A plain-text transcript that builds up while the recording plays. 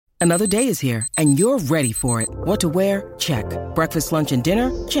Another day is here, and you're ready for it. What to wear? Check. Breakfast, lunch, and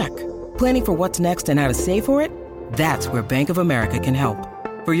dinner? Check. Planning for what's next and how to save for it? That's where Bank of America can help.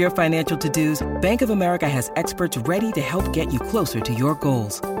 For your financial to-dos, Bank of America has experts ready to help get you closer to your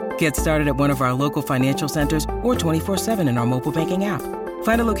goals. Get started at one of our local financial centers or 24/7 in our mobile banking app.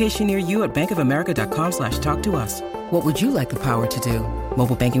 Find a location near you at bankofamerica.com/talktous. What would you like the power to do?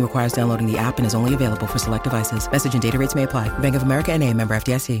 Mobile banking requires downloading the app and is only available for select devices. Message and data rates may apply. Bank of America N.A., member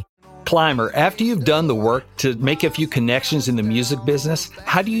FDIC. Climber, after you've done the work to make a few connections in the music business,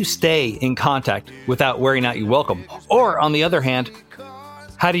 how do you stay in contact without wearing out your welcome? Or, on the other hand,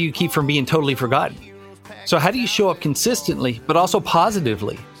 how do you keep from being totally forgotten? So how do you show up consistently, but also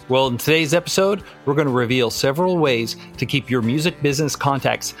positively? Well, in today's episode, we're going to reveal several ways to keep your music business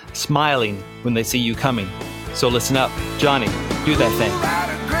contacts smiling when they see you coming. So listen up. Johnny, do that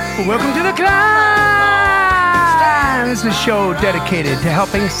thing. Welcome to the Climb! This is a show dedicated to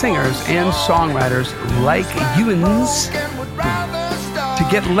helping singers and songwriters like you'ns to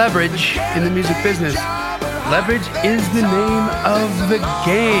get leverage in the music business. Leverage is the name of the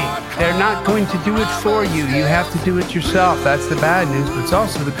game. They're not going to do it for you. You have to do it yourself. That's the bad news, but it's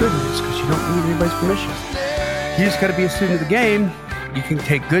also the good news because you don't need anybody's permission. You just got to be a student of the game. You can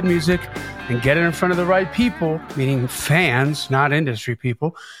take good music and get it in front of the right people, meaning fans, not industry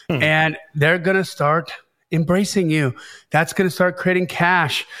people, and they're going to start embracing you. That's going to start creating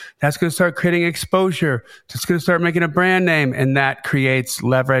cash. That's going to start creating exposure. That's going to start making a brand name, and that creates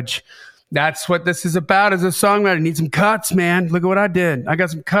leverage. That's what this is about as a songwriter. Need some cuts, man. Look at what I did. I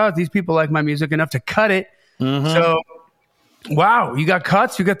got some cuts. These people like my music enough to cut it. So, wow, you got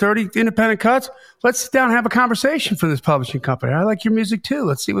cuts? You got 30 independent cuts? Let's sit down and have a conversation for this publishing company. I like your music too.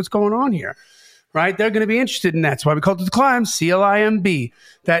 Let's see what's going on here. Right? They're going to be interested in that. That's why we call it The Climb, CLIMB.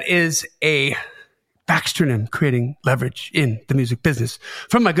 That is a Baxternym, creating leverage in the music business.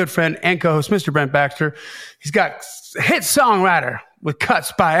 From my good friend and co-host, Mr. Brent Baxter. He's got a hit songwriter with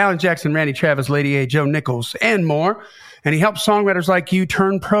cuts by Alan Jackson, Randy Travis, Lady A, Joe Nichols, and more. And he helps songwriters like you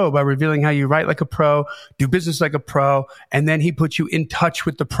turn pro by revealing how you write like a pro, do business like a pro, and then he puts you in touch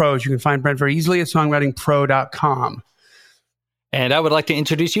with the pros. You can find Brent very easily at songwritingpro.com. And I would like to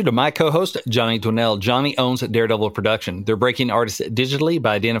introduce you to my co-host, Johnny Dwinell. Johnny owns Daredevil Production. They're breaking artists digitally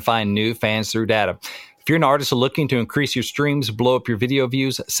by identifying new fans through data. If you're an artist looking to increase your streams, blow up your video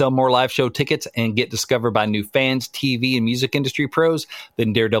views, sell more live show tickets, and get discovered by new fans, TV, and music industry pros,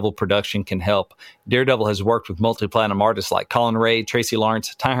 then Daredevil Production can help. Daredevil has worked with multi-platinum artists like Colin Ray, Tracy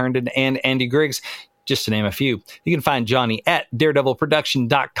Lawrence, Ty Herndon, and Andy Griggs, just to name a few. You can find Johnny at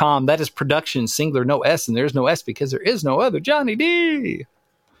daredevilproduction.com. That is production, singular, no S, and there's no S because there is no other Johnny D.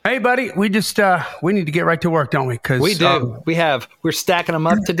 Hey, buddy, we just we need to get right to work, don't we? Because we do. We're stacking them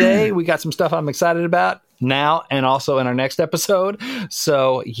up today. We got some stuff I'm excited about now and also in our next episode.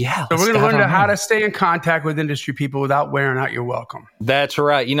 So, yeah. So we're going to learn how to stay in contact with industry people without wearing out your welcome. That's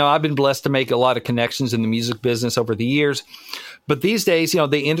right. You know, I've been blessed to make a lot of connections in the music business over the years. But these days, you know,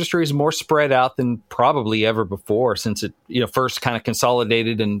 the industry is more spread out than probably ever before since it, you know, first kind of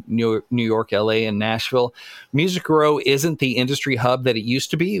consolidated in New York, LA, and Nashville. Music Row isn't the industry hub that it used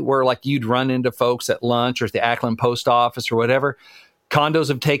to be, where like you'd run into folks at lunch or at the Ackland post office or whatever. Condos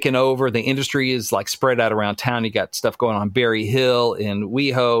have taken over. The industry is like spread out around town. You got stuff going on Berry Hill, in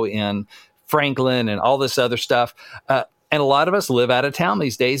WeHo, in Franklin, and all this other stuff. And a lot of us live out of town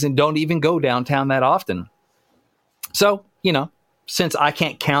these days and don't even go downtown that often. So, you know, since I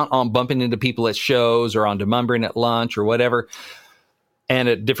can't count on bumping into people at shows or on demembering at lunch or whatever, and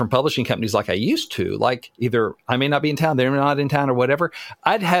at different publishing companies like I used to, like either I may not be in town, they're not in town or whatever,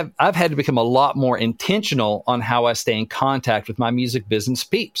 I've had to become a lot more intentional on how I stay in contact with my music business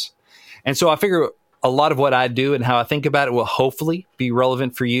peeps. And so I figure a lot of what I do and how I think about it will hopefully be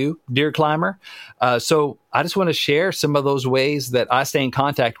relevant for you, dear climber. So I just want to share some of those ways that I stay in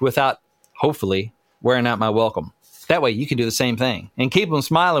contact without hopefully wearing out my welcome. That way you can do the same thing and keep them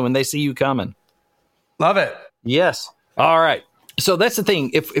smiling when they see you coming. Love it. Yes. All right. So that's the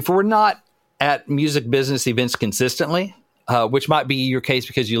thing. If we're not at music business events consistently, which might be your case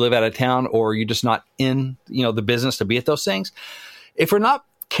because you live out of town or you're just not in, you know, the business to be at those things. If we're not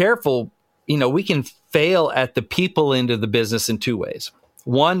careful, you know, we can fail at the people end of the business in two ways.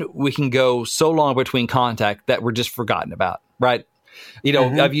 One, we can go so long between contact that we're just forgotten about, right? You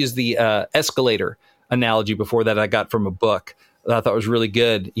know, I've used the escalator analogy before that I got from a book that I thought was really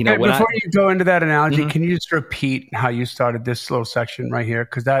good. You know, hey, before you go into that analogy, can you just repeat how you started this little section right here?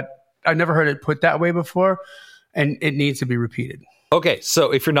 Because that I never heard it put that way before, and it needs to be repeated. Okay,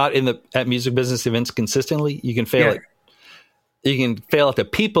 so if you're not at music business events consistently, you can fail it. You can fail at the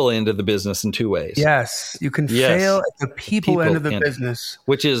people end of the business in two ways. Yes, you can fail at the people end of the business,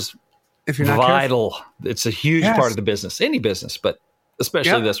 which is if you're not vital. Careful. It's a huge part of the business, any business, but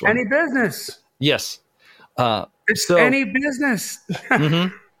especially this one. Any business. Yes. It's any business.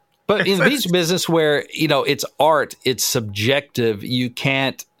 Mm-hmm. But in these business where, it's art, it's subjective. You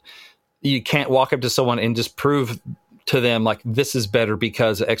can't walk up to someone and just prove to them like this is better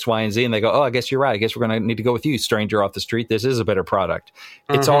because of X, Y, and Z. And they go, oh, I guess you're right. I guess we're going to need to go with you, stranger off the street. This is a better product.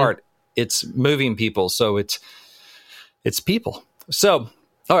 It's art. It's moving people. So it's people. So,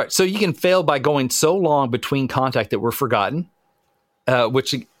 all right. So you can fail by going so long between contact that we're forgotten,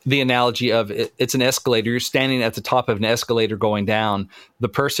 which the analogy of it's an escalator. You're standing at the top of an escalator going down. The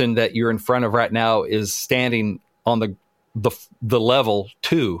person that you're in front of right now is standing on the level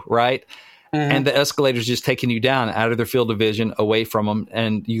 2, right? And the escalator's just taking you down out of their field of vision, away from them.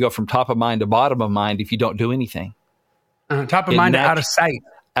 And you go from top of mind to bottom of mind if you don't do anything. Top of mind to out of sight.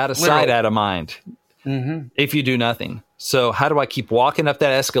 Out of sight, out of mind. If you do nothing. So how do I keep walking up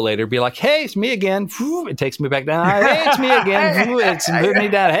that escalator, be like, hey, it's me again. It takes me back down. Hey, it's me again. It's moving me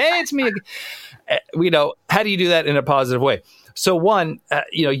down. Hey, it's me again. How do you do that in a positive way? So one,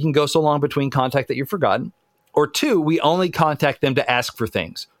 you can go so long between contact that you're forgotten. Or two, we only contact them to ask for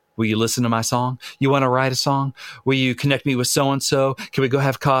things. Will you listen to my song? You want to write a song? Will you connect me with so-and-so? Can we go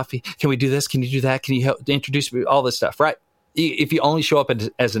have coffee? Can we do this? Can you do that? Can you help introduce me? All this stuff, right? If you only show up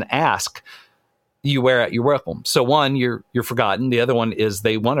as an ask, you wear out your welcome. So one, you're forgotten. The other one is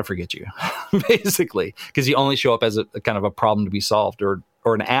they want to forget you, basically, because you only show up as a kind of a problem to be solved or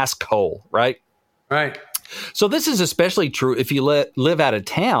an ask hole, right? Right. So this is especially true if you live out of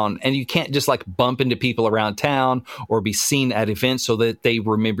town and you can't just like bump into people around town or be seen at events so that they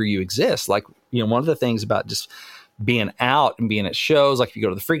remember you exist. Like, one of the things about just being out and being at shows, like if you go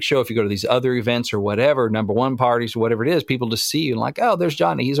to the Freak Show, if you go to these other events or whatever, number one parties or whatever it is, people just see you and like, oh, there's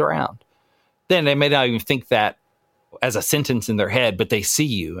Johnny, he's around. Then they may not even think that as a sentence in their head, but they see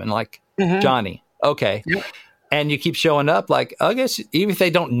you and like, Johnny, okay. Yep. And you keep showing up like, I guess even if they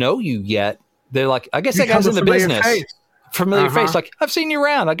don't know you yet, they're like, I guess that guy's in the business. Familiar face. Like, I've seen you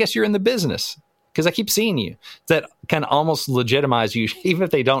around. I guess you're in the business because I keep seeing you. That kind of almost legitimize you, even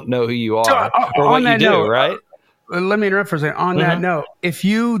if they don't know who you are or what you do, right? Let me interrupt for a second. On that note, if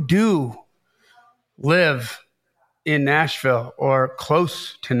you do live in Nashville or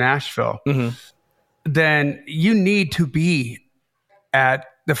close to Nashville, then you need to be at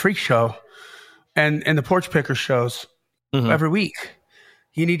the Freak Show and the Porch Picker shows every week.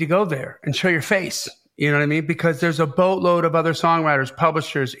 You need to go there and show your face. You know what I mean? Because there's a boatload of other songwriters,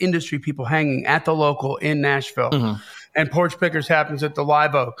 publishers, industry people hanging at the local in Nashville. And Porch Pickers happens at the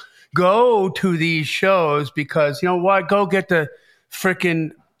Live Oak. Go to these shows because, you know what? Go get the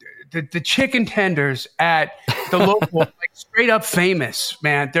freaking the chicken tenders at the local, like straight up famous,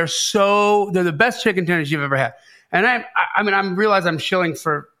 man. They're the best chicken tenders you've ever had. And I realize I'm shilling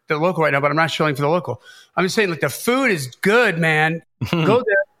for the local right now, but I'm not shilling for the local. I'm just saying, like, the food is good, man. Go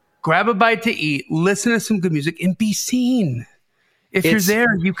there, grab a bite to eat, listen to some good music, and be seen. If you're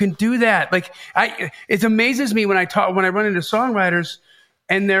there, you can do that. Like, it amazes me when I run into songwriters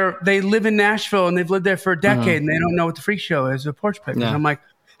and they live in Nashville and they've lived there for a decade and they don't know what the Freak Show is, the Porch Pickers. Yeah. I'm like,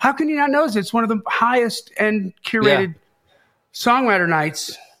 how can you not know this? It's one of the highest end curated songwriter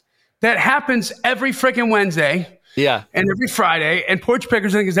nights that happens every freaking Wednesday. Yeah. And every Friday. And Porch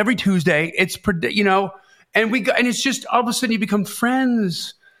Pickers, I think, is every Tuesday. It's, and it's just all of a sudden you become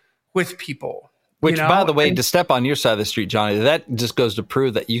friends with people. Which, by the way, to step on your side of the street, Johnny, that just goes to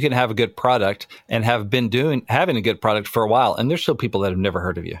prove that you can have a good product and have been having a good product for a while. And there's still people that have never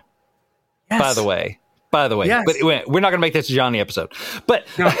heard of you. Yes. By the way. Yes. But we're not going to make this a Johnny episode. But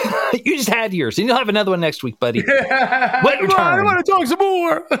you just had yours. And you'll have another one next week, buddy. I want to talk some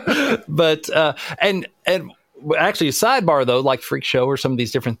more. But, and actually, a sidebar, though, like Freak Show or some of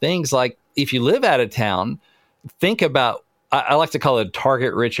these different things, like if you live out of town, think about, I like to call it a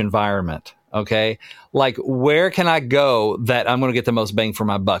target-rich environment. Okay. Like, where can I go that I'm going to get the most bang for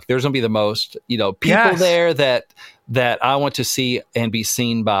my buck? There's going to be the most, people there that I want to see and be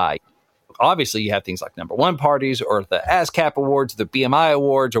seen by. Obviously, you have things like number one parties or the ASCAP awards, the BMI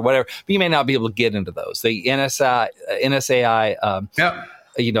awards or whatever, but you may not be able to get into those. The NSAI,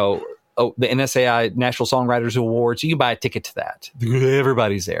 the NSAI National Songwriters Awards, you can buy a ticket to that.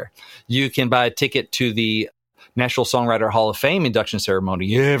 Everybody's there. You can buy a ticket to the National Songwriter Hall of Fame induction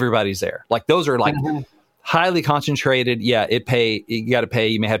ceremony. Everybody's there. Like, those are like highly concentrated. Yeah, you got to pay.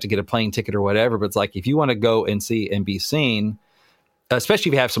 You may have to get a plane ticket or whatever. But it's like, if you want to go and see and be seen, especially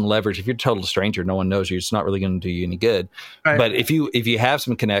if you have some leverage, if you're a total stranger, no one knows you, it's not really going to do you any good. Right. But if you have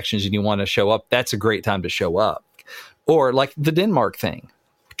some connections and you want to show up, that's a great time to show up. Or like the Denmark thing,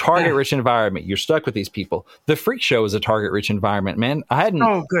 target-rich environment. You're stuck with these people. The Freak Show is a target-rich environment, man. I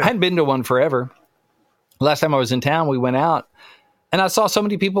hadn't been to one forever. Last time I was in town, we went out, and I saw so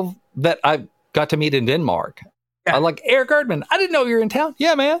many people that I got to meet in Denmark. Yeah. I'm like, Eric Erdman, I didn't know you were in town.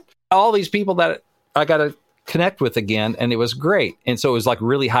 Yeah, man. All these people that I got to connect with again, and it was great. And so it was like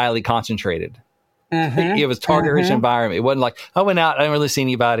really highly concentrated. It was target-rich environment. It wasn't like, I went out, I didn't really see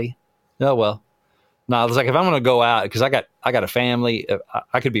anybody. Oh, well. No, I was like, if I'm going to go out, because I got a family,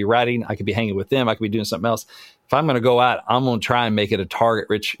 I could be writing, I could be hanging with them, I could be doing something else. If I'm going to go out, I'm going to try and make it a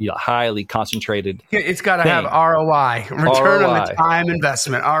target-rich, highly concentrated. It's got to have ROI, return on the time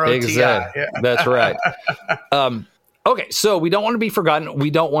investment, ROTI. Exactly. Yeah. That's right. Okay, so we don't want to be forgotten. We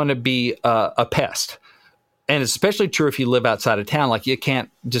don't want to be a pest. And it's especially true if you live outside of town. Like, you can't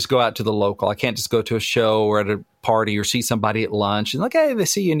just go out to the local. I can't just go to a show or at a party or see somebody at lunch and like, hey, they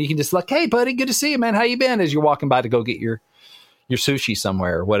see you. And you can just like, hey, buddy, good to see you, man. How you been? As you're walking by to go get your sushi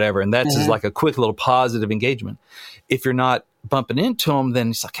somewhere or whatever. And that's just like a quick little positive engagement. If you're not bumping into them,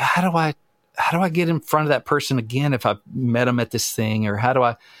 then it's like, how do I get in front of that person again if I've met them at this thing? Or how do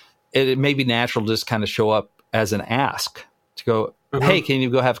I – it may be natural to just kind of show up as an ask to go, hey, can you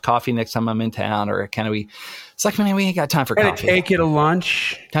go have coffee next time I'm in town? Or can we – it's like, man, we ain't got time for coffee. Can I take you to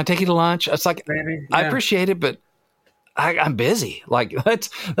lunch? Can I take you to lunch? It's like, I appreciate it, but I'm busy. Like,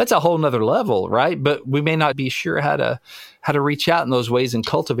 that's a whole nother level, right? But we may not be sure how to reach out in those ways and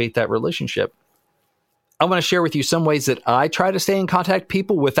cultivate that relationship. I want to share with you some ways that I try to stay in contact with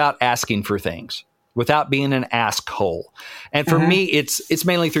people without asking for things, without being an ask hole. And for me, it's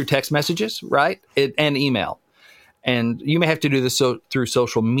mainly through text messages, right? And email. And you may have to do this through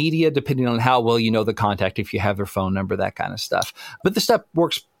social media, depending on how well you know the contact, if you have their phone number, that kind of stuff. But the stuff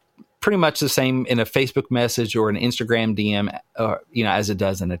works pretty much the same in a Facebook message or an Instagram DM, as it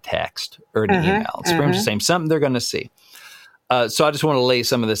does in a text or an email. It's pretty much the same, something they're going to see. So I just want to lay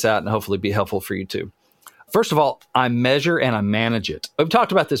some of this out and hopefully be helpful for you too. First of all, I measure and I manage it. I've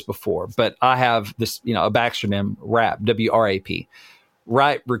talked about this before, but I have this, a backronym, WRAP, W-R-A-P.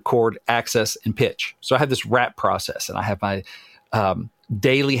 Write, record, access, and pitch. So I have this WRAP process, and I have my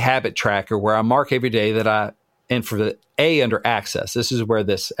daily habit tracker where I mark every day and for the A under access, this is where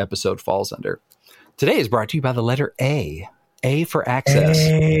this episode falls under. Today is brought to you by the letter A. A for access.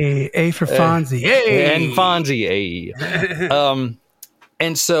 A for Fonzie. And Fonzie, A.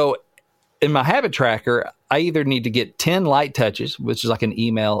 And so in my habit tracker, I either need to get 10 light touches, which is like an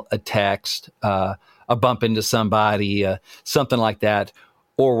email, a text, a bump into somebody, something like that,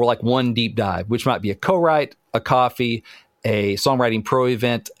 or like one deep dive, which might be a co-write, a coffee, a songwriting pro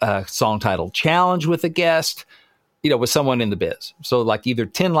event, a song title challenge with a guest, with someone in the biz. So like either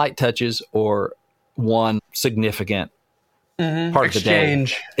 10 light touches or one significant part of the day.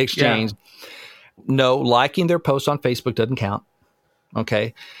 Exchange. Yeah. No, liking their post on Facebook doesn't count.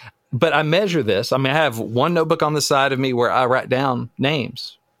 Okay. But I measure this. I mean, I have one notebook on the side of me where I write down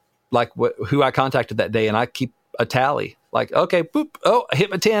names, like who I contacted that day, and I keep a tally. Like, okay, boop, I hit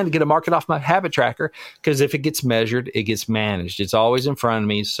my 10 to get a mark it off my habit tracker, because if it gets measured, it gets managed. It's always in front of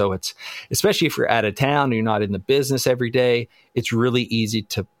me. So it's, especially if you're out of town or you're not in the business every day, it's really easy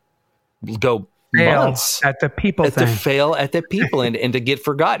to go months at the people to fail at the people and to get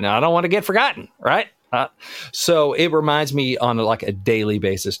forgotten. I don't want to get forgotten, right? So it reminds me on a daily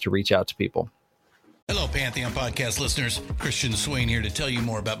basis to reach out to people. Hello, Pantheon Podcast listeners. Christian Swain here to tell you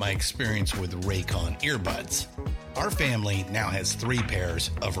more about my experience with Raycon earbuds. Our family now has 3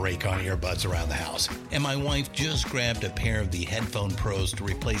 pairs of Raycon earbuds around the house, and my wife just grabbed a pair of the Headphone Pros to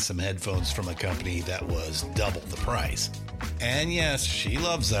replace some headphones from a company that was double the price. And yes, she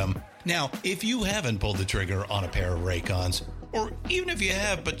loves them. Now, if you haven't pulled the trigger on a pair of Raycons, or even if you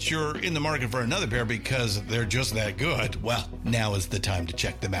have, but you're in the market for another pair because they're just that good, well, now is the time to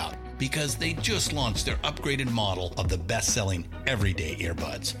check them out, because they just launched their upgraded model of the best-selling everyday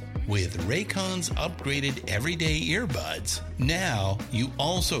earbuds. With Raycon's upgraded everyday earbuds, now you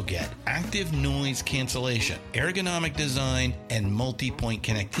also get active noise cancellation, ergonomic design, and multi-point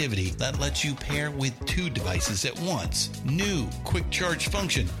connectivity that lets you pair with 2 devices at once. New quick charge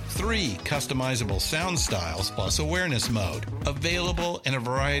function, 3 customizable sound styles, plus awareness mode. Available in a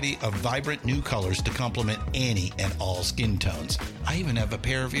variety of vibrant new colors to complement any and all skin tones. I even have a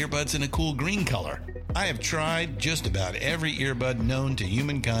pair of earbuds in a cool green color. I have tried just about every earbud known to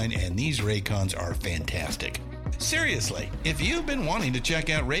humankind, and these Raycons are fantastic. Seriously, if you've been wanting to check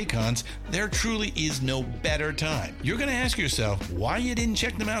out Raycons, there truly is no better time. You're going to ask yourself why you didn't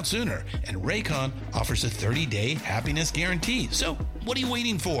check them out sooner, and Raycon offers a 30-day happiness guarantee. So what are you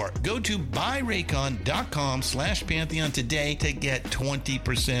waiting for? Go to buyraycon.com/Pantheon today to get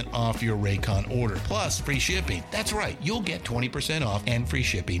 20% off your Raycon order, plus free shipping. That's right, you'll get 20% off and free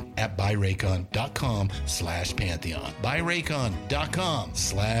shipping at buyraycon.com/Pantheon.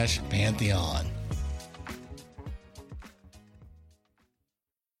 buyraycon.com/Pantheon.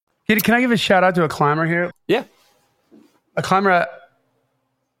 Can I give a shout out to a climber here? Yeah. A climber,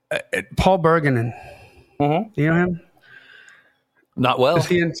 Paul Bergenen. Mm-hmm. You know him? Not well. Is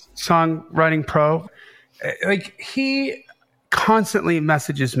he in Songwriting Pro? Like, he constantly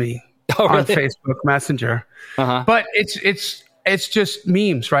messages me on Facebook Messenger. Uh-huh. But it's just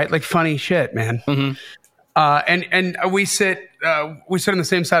memes, right? Like funny shit, man. Mm-hmm. And we sit on the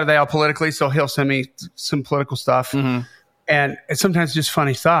same side of the aisle politically, so he'll send me some political stuff. Mm-hmm. And it's sometimes just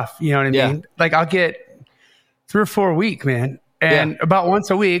funny stuff. You know what I mean? Like, I'll get 3 or 4 a week, man. And about once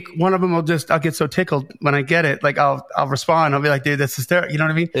a week, one of them I'll get so tickled when I get it. Like, I'll respond. I'll be like, dude, this is there. You know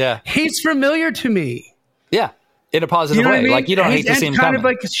what I mean? Yeah. He's familiar to me. Yeah. In a positive way. I mean? Like, you don't hate to see him kind of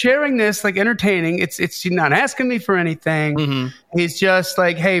like sharing this, like entertaining. It's not asking me for anything. Mm-hmm. He's just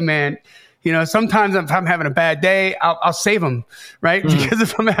like, hey, man, you know, sometimes if I'm having a bad day, I'll save them, right? Mm-hmm. Because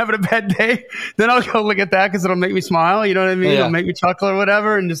if I'm having a bad day, then I'll go look at that because it'll make me smile. You know what I mean? Yeah. It'll make me chuckle or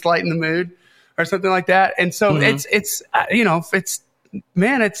whatever and just lighten the mood or something like that. And so it's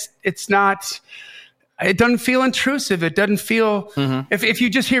not, it doesn't feel intrusive. It doesn't feel, if you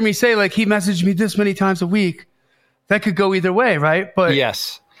just hear me say, like, he messaged me this many times a week, that could go either way, right? But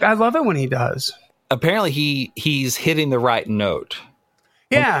yes, I love it when he does. Apparently he's hitting the right note.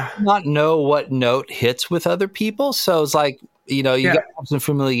 Yeah. Not know what note hits with other people. So it's like, you know, you got to have some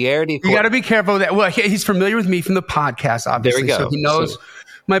familiarity. You got to be careful with that. Well, he's familiar with me from the podcast, obviously. There we go. So he knows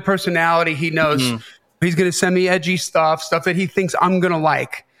my personality. He knows he's going to send me edgy stuff that he thinks I'm going to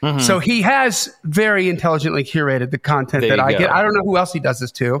like. Mm-hmm. So he has very intelligently curated the content that I get. I don't know who else he does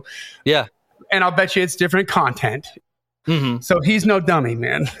this to. Yeah. And I'll bet you it's different content. Mm-hmm. So he's no dummy,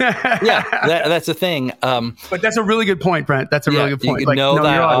 man. That's the thing. But that's a really good point, Brent. That's a really good point. You know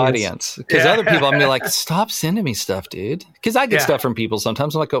that audience. Because other people, I'm like, stop sending me stuff, dude. Because I get stuff from people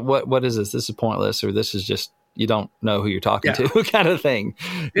sometimes. I'm like, what is this? This is pointless, or this is just, you don't know who you're talking to, kind of thing.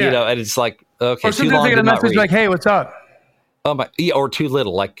 You know, and it's like, okay, or sometimes I get a message like, hey, what's up? Oh my, or too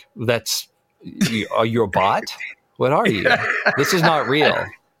little. Like, are you a bot? What are you? This is not real.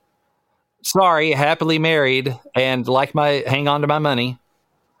 Sorry, happily married and hang on to my money.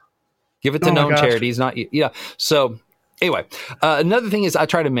 Give it to known charities, not you. Yeah. So anyway, another thing is I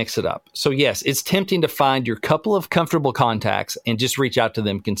try to mix it up. So yes, it's tempting to find your couple of comfortable contacts and just reach out to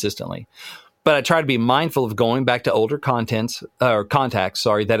them consistently. But I try to be mindful of going back to older contacts,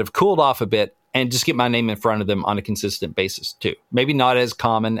 that have cooled off a bit, and just get my name in front of them on a consistent basis too. Maybe not as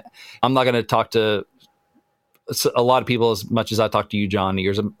common. I'm not going to talk to a lot of people as much as I talk to you, Johnny,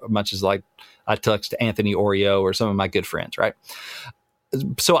 or as much as like I text Anthony Oreo or some of my good friends, right?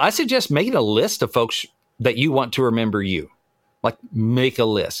 So I suggest making a list of folks that you want to remember you. Like, make a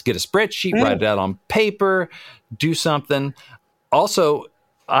list, get a spreadsheet, write it out on paper, do something. Also,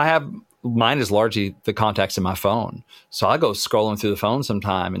 mine is largely the contacts in my phone. So I go scrolling through the phone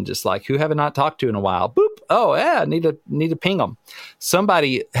sometime and just like, who have I not talked to in a while? Boop. Oh yeah, need to ping them.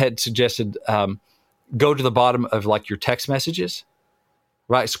 Somebody had suggested, go to the bottom of like your text messages,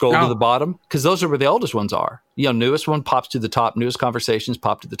 right? Scroll to the bottom, because those are where the oldest ones are. You know, newest one pops to the top, newest conversations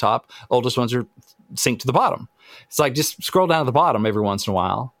pop to the top, oldest ones are synced to the bottom. It's like, just scroll down to the bottom every once in a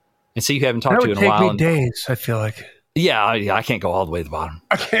while and see who you haven't talked to in a while. That would take me days, I feel like. Yeah, I can't go all the way to the bottom.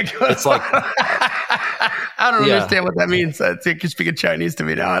 I can't go. It's like, I don't understand what that means. You're speaking Chinese to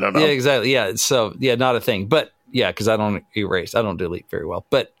me now. I don't know. Yeah, exactly. Yeah. So not a thing, but because I don't erase, I don't delete very well,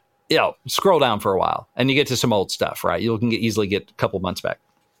 but scroll down for a while and you get to some old stuff, right? You can easily get a couple months back.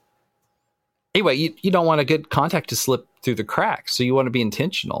 Anyway, you don't want a good contact to slip through the cracks. So you want to be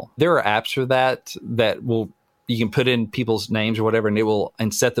intentional. There are apps for that you can put in people's names or whatever, and it will,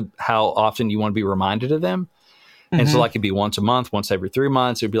 and set how often you want to be reminded of them. And so like it'd be once a month, once every 3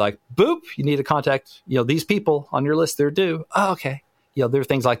 months, it'd be like, boop, you need to contact, these people on your list, they're due. Oh, okay. There are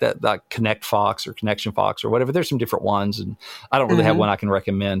things like that, like Connect Fox or Connection Fox or whatever. There's some different ones, and I don't really have one I can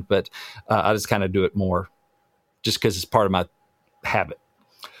recommend, but I just kind of do it more just because it's part of my habit.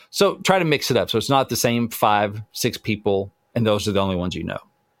 So try to mix it up. So it's not the same 5-6 people, and those are the only ones you know.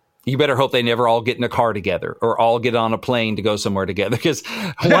 You better hope they never all get in a car together or all get on a plane to go somewhere together, because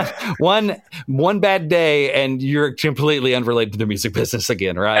one bad day and you're completely unrelated to the music business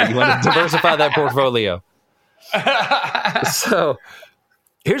again, right? You want to diversify that portfolio. So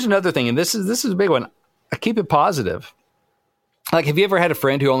here's another thing, and this is a big one. I keep it positive. Like, have you ever had a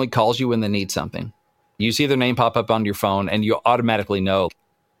friend who only calls you when they need something? You see their name pop up on your phone, and you automatically know,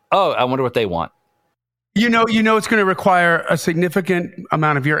 oh, I wonder what they want. You know, it's going to require a significant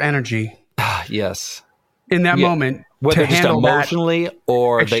amount of your energy. Yes. In that moment, whether to just handle emotionally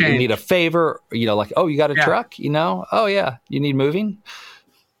or that you exchange. need a favor, like, oh, you got a truck, oh yeah, you need moving.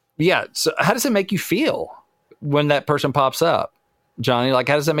 Yeah. So how does it make you feel when that person pops up, Johnny? Like,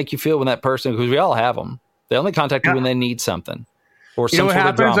 how does that make you feel when that person, because we all have them, they only contact you when they need something or some what sort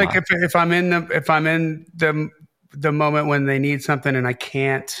happens? of drama. Like if I'm in the moment when they need something and I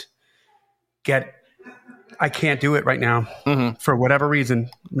can't do it right now for whatever reason.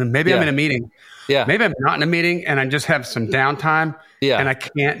 Maybe I'm in a meeting. Yeah. Maybe I'm not in a meeting and I just have some downtime. Yeah. And I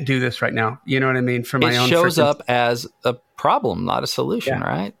can't do this right now. You know what I mean? For my own. It shows up as a problem, not a solution,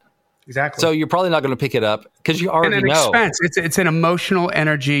 right? Exactly. So you're probably not going to pick it up because you already know. Expense. It's an emotional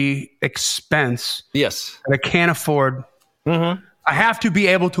energy expense. Yes. That I can't afford. Mm-hmm. I have to be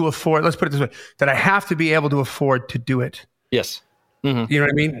able to afford. Let's put it this way: that I have to be able to afford to do it. Yes. Mm-hmm. You know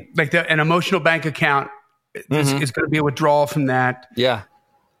what I mean? Like an emotional bank account is going to be a withdrawal from that. Yeah.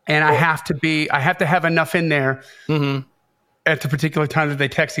 And I have to have enough in there at the particular time that they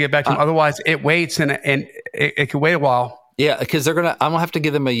text to get back to them. Otherwise, it waits and it could wait a while. Yeah, because I'm gonna have to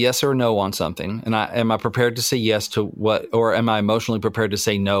give them a yes or no on something, and am I prepared to say yes to what, or am I emotionally prepared to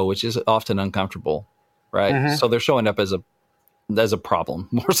say no, which is often uncomfortable, right? Mm-hmm. So they're showing up as a problem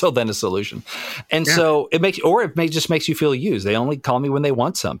more so than a solution, and so it just makes you feel used. They only call me when they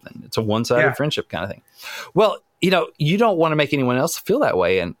want something. It's a one-sided friendship kind of thing. Well, you don't want to make anyone else feel that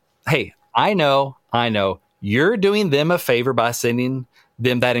way, and hey, I know, you're doing them a favor by sending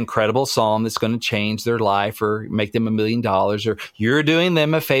them that incredible song that's going to change their life or make them $1 million, or you're doing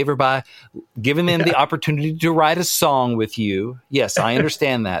them a favor by giving them the opportunity to write a song with you. Yes, I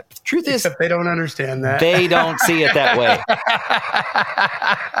understand that. The truth is, except they don't understand that. They don't see it that way.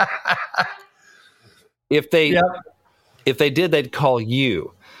 If they did, they'd call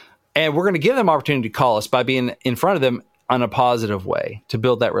you. And we're going to give them opportunity to call us by being in front of them in a positive way to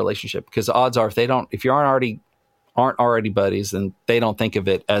build that relationship. Because odds are, if you aren't already buddies, then they don't think of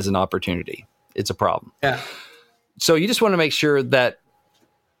it as an opportunity. It's a problem. Yeah. So you just want to make sure that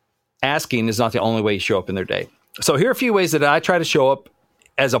asking is not the only way you show up in their day. So here are a few ways that I try to show up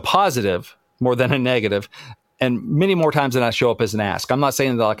as a positive more than a negative, and many more times than I show up as an ask. I'm not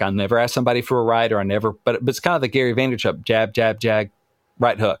saying that like I never ask somebody for a ride, or but it's kind of the Gary Vaynerchuk jab, jab, jag,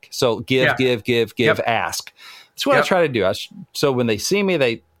 right hook. So give, ask. That's what I try to do. So when they see me,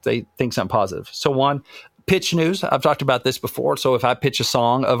 they think something positive. So one, pitch news. I've talked about this before. So if I pitch a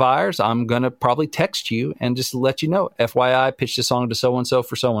song of ours, I'm going to probably text you and just let you know, FYI, pitched a song to so-and-so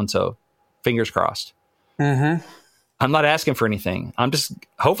for so-and-so. Fingers crossed. Mm-hmm. I'm not asking for anything. I'm just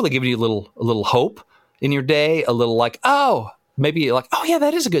hopefully giving you a little hope in your day, a little like, maybe like, oh yeah,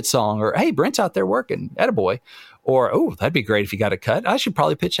 that is a good song. Or, hey, Brent's out there working. Attaboy. Or, oh, that'd be great if you got a cut. I should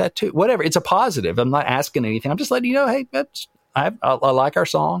probably pitch that too. Whatever. It's a positive. I'm not asking anything. I'm just letting you know, hey, I like our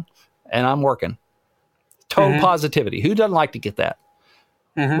song and I'm working. Total positivity. Who doesn't like to get that?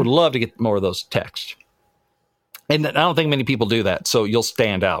 Would love to get more of those texts. And I don't think many people do that. So you'll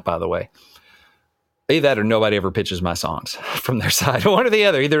stand out, by the way. Either that or nobody ever pitches my songs from their side. One or the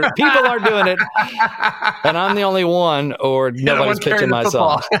other. Either people aren't doing it and I'm the only one, or nobody's pitching my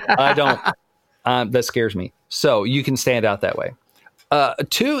songs. I don't. That scares me. So you can stand out that way.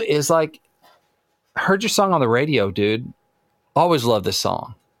 Two is like, heard your song on the radio, dude. Always love this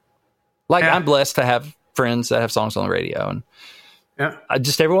song. Like I'm blessed to have friends that have songs on the radio, and I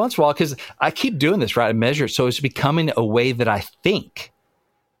just every once in a while, because I keep doing this, right? I measure it, so it's becoming a way that I think.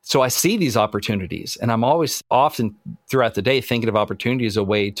 So I see these opportunities, and I'm always often throughout the day thinking of opportunities as a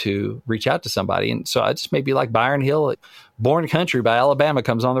way to reach out to somebody. And so I just may be like Byron Hill, Born Country by Alabama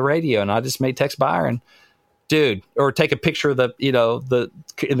comes on the radio, and I just may text Byron, dude, or take a picture of the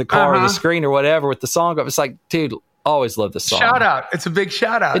in the car or the screen or whatever with the song up. It's like, dude, always love this song. Shout out. It's a big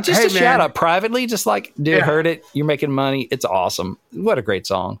shout out. It's just a shout out privately, just like, dude, heard it. You're making money. It's awesome. What a great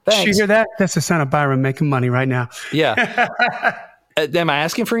song. Thanks. Did you hear that? That's the sound of Byron making money right now. Yeah. Am I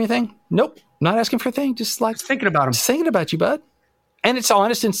asking for anything? Nope. Not asking for a thing. Just like thinking about him. Just thinking about you, bud. And it's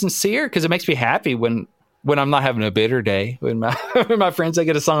honest and sincere, because it makes me happy when I'm not having a bitter day. When my friends, they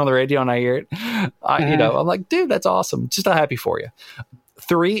get a song on the radio and I hear it, I'm like, dude, that's awesome. Just happy for you.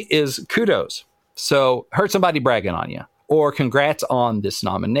 3 is kudos. So heard somebody bragging on you, or congrats on this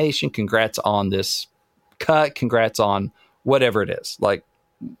nomination, congrats on this cut, congrats on whatever it is, like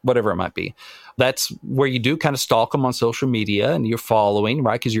whatever it might be. That's where you do kind of stalk them on social media and you're following,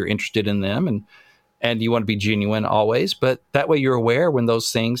 right? Because you're interested in them. and you want to be genuine always, but that way you're aware when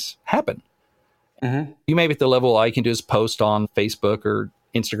those things happen. Mm-hmm. You may be at the level all you can do is post on Facebook or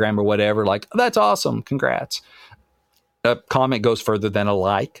Instagram or whatever, like, that's awesome, congrats. A comment goes further than a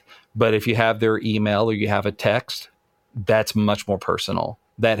like, but if you have their email or you have a text, that's much more personal.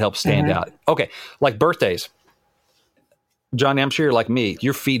 That helps stand out. Okay, like birthdays. Johnny, I'm sure you're like me.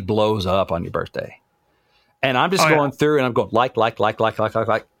 Your feed blows up on your birthday. And I'm just going through and I'm going like.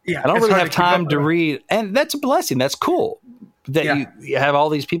 Yeah, I don't really have keep time up to with it. read. And that's a blessing. That's cool that you have all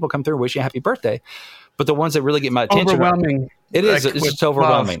these people come through and wish you a happy birthday. But the ones that really get my attention. Overwhelming. It is. Like, It's just with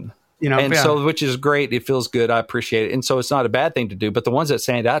overwhelming. love, you know, And so, which is great. It feels good. I appreciate it. And so it's not a bad thing to do. But the ones that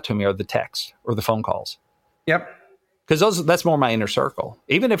stand out to me are the texts or the phone calls. Yep. Because that's more my inner circle.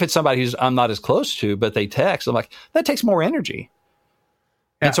 Even if it's somebody who's I'm not as close to, but they text, I'm like, that takes more energy.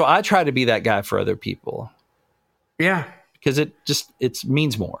 Yeah. And so I try to be that guy for other people Yeah. because it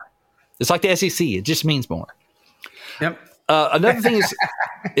means more. It's like the SEC. It just means more. Yep. Another thing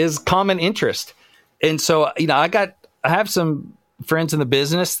is common interest. And so, I have some friends in the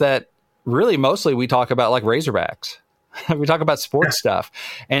business that really mostly we talk about like Razorbacks. We talk about sports stuff.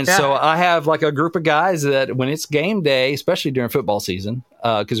 And so I have like a group of guys that when it's game day, especially during football season,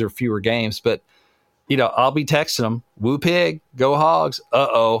 because there are fewer games, but I'll be texting them, woo pig, go Hogs.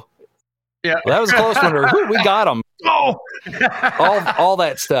 Uh-oh. Yeah. Well, that was a close one. Or, whoo, we got them. Oh. all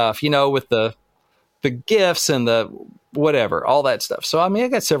that stuff, with the gifts and the whatever, all that stuff. So, I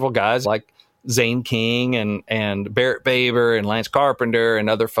got several guys like Zane King and Barrett Baber and Lance Carpenter and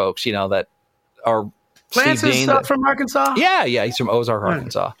other folks, that are Lance is from Arkansas? Yeah. He's from Ozark,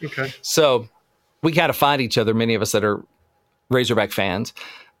 Arkansas. Okay. So we kind of find each other, many of us that are Razorback fans.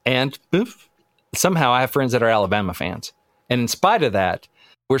 And somehow I have friends that are Alabama fans. And in spite of that,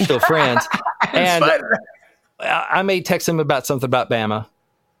 we're still friends. And I may text him about something about Bama.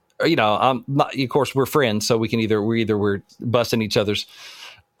 I'm not, of course, we're friends, so we can we're busting each other's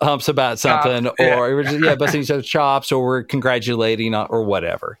humps about something, or we're just, busting each other's chops, or we're congratulating or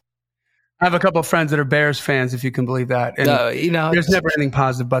whatever. I have a couple of friends that are Bears fans, if you can believe that. And there's never anything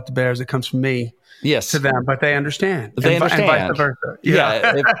positive about the Bears that comes from me to them, but they understand. They understand. And vice versa.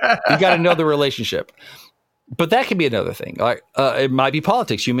 Yeah, you got to know the relationship. But that could be another thing. Like it might be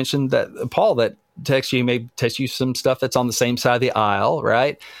politics. You mentioned that Paul that text you may text you some stuff that's on the same side of the aisle,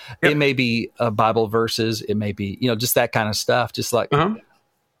 right? Yep. It may be Bible verses. It may be just that kind of stuff. Just like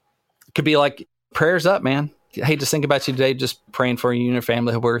could be like prayers up, man. I hate to think about you today. Just praying for you and your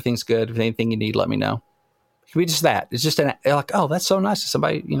family. Hope everything's good. If anything you need, let me know. It could be just that. It's just like, oh, that's so nice.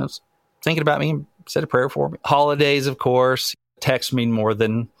 Somebody thinking about me and said a prayer for me. Holidays, of course. Text mean more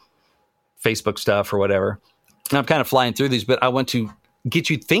than Facebook stuff or whatever. And I'm kind of flying through these, but I want to get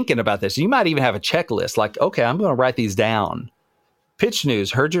you thinking about this. You might even have a checklist like, okay, I'm going to write these down. Pitch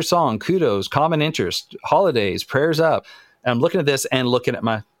news, heard your song, kudos, common interest, holidays, prayers up. And I'm looking at this and looking at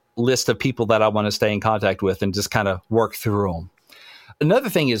my list of people that I want to stay in contact with and just kind of work through them. Another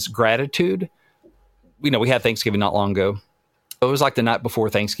thing is gratitude. We had Thanksgiving not long ago. It was like the night before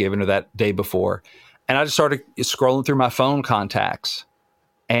Thanksgiving or that day before. And I just started scrolling through my phone contacts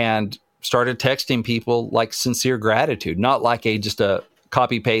and started texting people like sincere gratitude, not like just a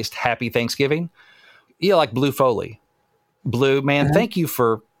copy paste happy Thanksgiving. Like Blue Foley. Blue, man, thank you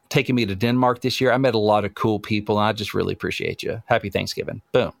for taking me to Denmark this year. I met a lot of cool people and I just really appreciate you. Happy Thanksgiving.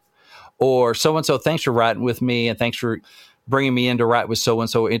 Boom. Or so-and-so, thanks for writing with me and thanks for bringing me in to write with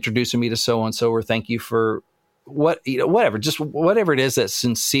so-and-so, introducing me to so-and-so, or thank you for whatever, just whatever it is that's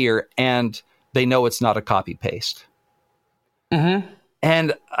sincere and they know it's not a copy paste. Mm-hmm.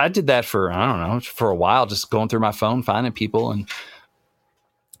 And I did that for a while, just going through my phone, finding people. And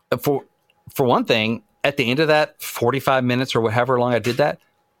for one thing, at the end of that 45 minutes or however long I did that,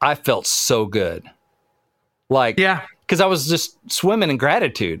 I felt so good. Like, because I was just swimming in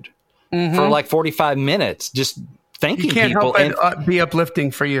gratitude for like 45 minutes, just thanking people. You can't people. help but be uplifting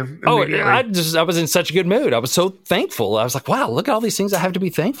for you. I was in such a good mood. I was so thankful. I was like, wow, look at all these things I have to be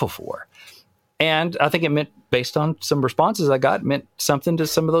thankful for. And I think it meant, based on some responses I got, meant something to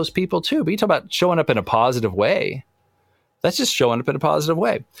some of those people too. But you talk about showing up in a positive way. That's just showing up in a positive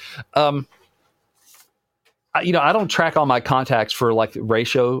way. I don't track all my contacts for like the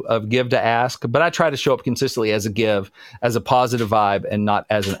ratio of give to ask, but I try to show up consistently as a give, as a positive vibe, and not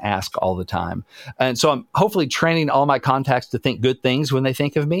as an ask all the time. And so I'm hopefully training all my contacts to think good things when they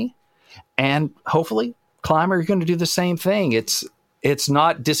think of me. And hopefully, Climber, you're going to do the same thing. It's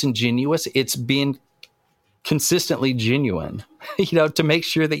not disingenuous. It's being consistently genuine, to make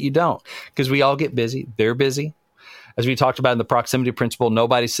sure that you don't, because we all get busy. They're busy. As we talked about in the proximity principle,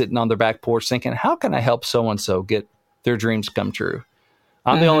 nobody's sitting on their back porch thinking, how can I help so-and-so get their dreams come true?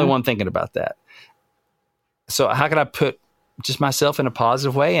 I'm the only one thinking about that. So how can I put just myself in a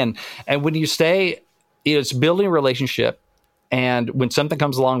positive way? And when you stay, it's building a relationship. And when something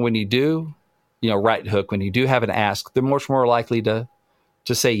comes along, when you do, right hook, when you do have an ask, they're much more likely to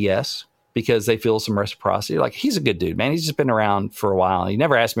say yes, because they feel some reciprocity. Like, he's a good dude, man. He's just been around for a while. He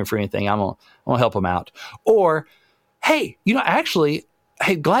never asked me for anything. I'm gonna help him out. Or, hey, actually,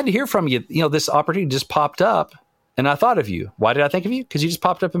 hey, glad to hear from you. This opportunity just popped up and I thought of you. Why did I think of you? Because you just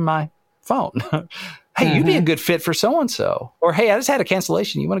popped up in my phone. Hey, you'd be a good fit for so-and-so. Or, hey, I just had a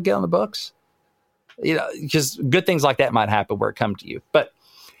cancellation. You want to get on the books? Because good things like that might happen where it comes to you. But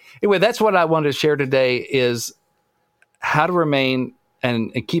anyway, that's what I wanted to share today, is how to remain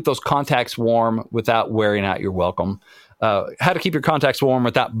and keep those contacts warm without wearing out your welcome. How to keep your contacts warm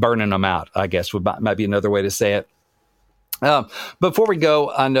without burning them out, I guess might be another way to say it. Before we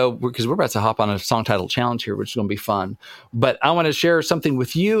go, I know, because we're about to hop on a song title challenge here, which is going to be fun, but I want to share something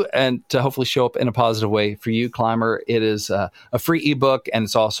with you and to hopefully show up in a positive way for you, Climber. It is a free ebook, and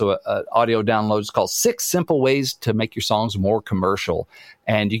it's also an audio download. It's called 6 Simple Ways to Make Your Songs More Commercial.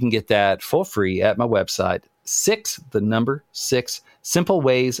 And you can get that for free at my website, 6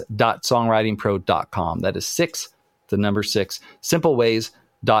 simpleways.songwritingpro.com. That is 6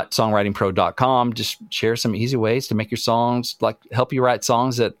 simpleways.songwritingpro.com. Just share some easy ways to make your songs, help you write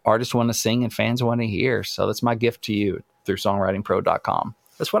songs that artists want to sing and fans want to hear. So that's my gift to you through songwritingpro.com.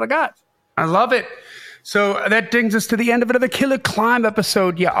 That's what I got. I love it. So that brings us to the end of another Killer Climb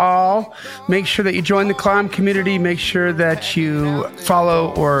episode, y'all. Make sure that you join the Climb community. Make sure that you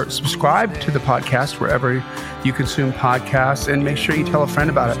follow or subscribe to the podcast wherever you consume podcasts, and make sure you tell a friend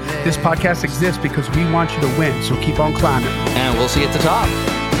about it. This podcast exists because we want you to win, so keep on climbing. And we'll see you at the top.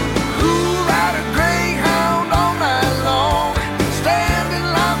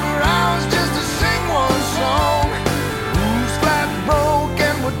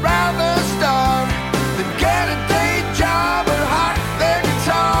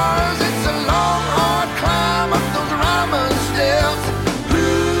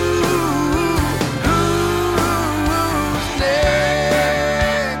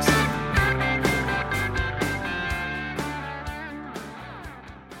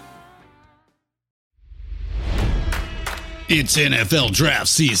 It's NFL draft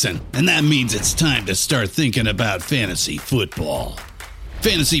season, and that means it's time to start thinking about fantasy football.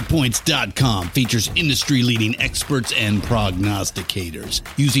 FantasyPoints.com features industry-leading experts and prognosticators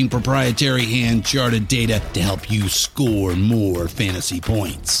using proprietary hand-charted data to help you score more fantasy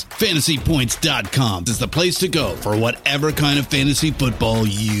points. FantasyPoints.com is the place to go for whatever kind of fantasy football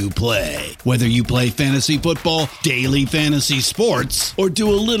you play. Whether you play fantasy football, daily fantasy sports, or do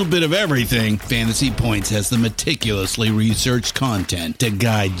a little bit of everything, Fantasy Points has the meticulously researched content to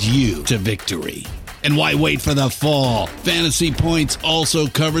guide you to victory. And why wait for the fall? Fantasy Points also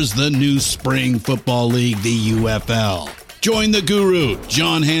covers the new spring football league, the UFL. Join the guru,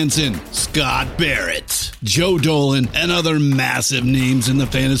 John Hansen, Scott Barrett, Joe Dolan, and other massive names in the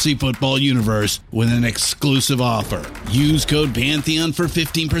fantasy football universe with an exclusive offer. Use code Pantheon for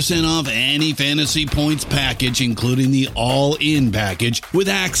 15% off any Fantasy Points package, including the all-in package, with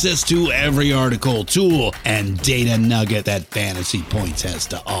access to every article, tool, and data nugget that Fantasy Points has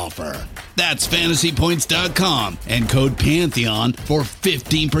to offer. That's FantasyPoints.com and code Pantheon for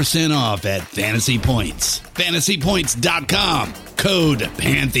 15% off at Fantasy Points. FantasyPoints.com, code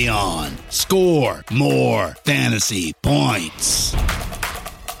Pantheon. Score more fantasy points.